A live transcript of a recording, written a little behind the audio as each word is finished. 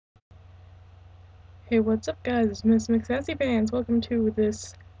Hey, what's up guys? It's Miss McSassy Fans. Welcome to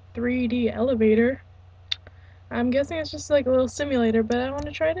this 3D elevator. I'm guessing it's just like a little simulator, but I want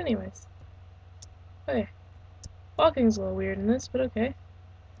to try it anyways. Okay. Walking's a little weird in this, but okay.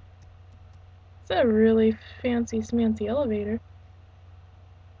 It's a really fancy smancy elevator.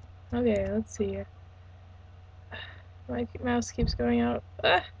 Okay, let's see. My mouse keeps going out.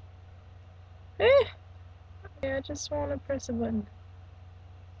 Ah! Eh! Okay, I just want to press a button.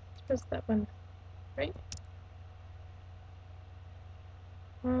 Let's press that button. Right?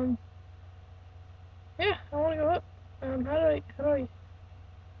 Yeah, I want to go up.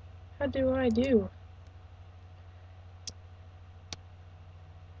 How do I do?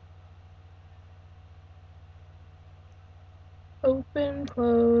 Open,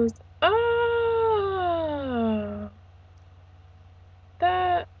 close. Oh!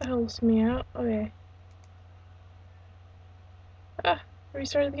 That helps me out. Okay. Ah!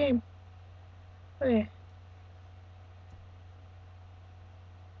 Restarted the game. Okay.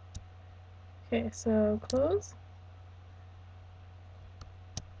 Okay, so close.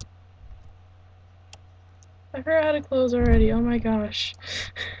 I forgot how to close already. Oh my gosh.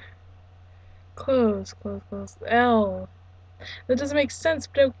 Close, close, close. L. That doesn't make sense,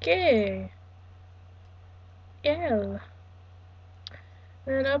 but okay. L.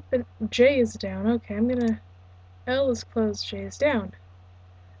 Then up and J is down. Okay, I'm gonna. L is closed, J is down.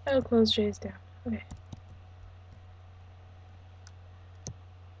 L closed, J is down. Okay.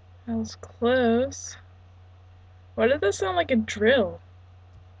 L's close. Why did this sound like a drill?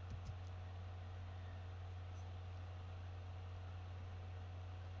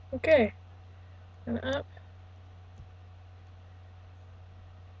 Okay. And up.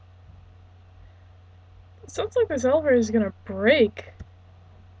 It sounds like this elevator is gonna break.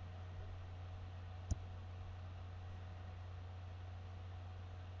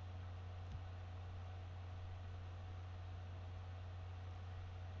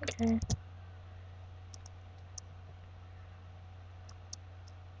 Okay.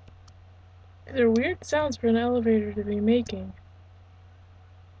 These are weird sounds for an elevator to be making.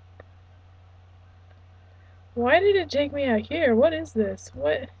 Why did it take me out here? What is this?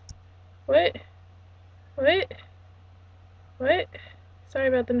 What? What? What? What? Sorry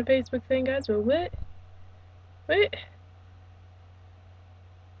about the Facebook thing, guys, but what? What?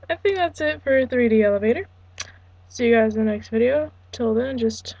 I think that's it for 3D elevator. See you guys in the next video. Till then,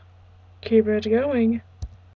 just keep it going.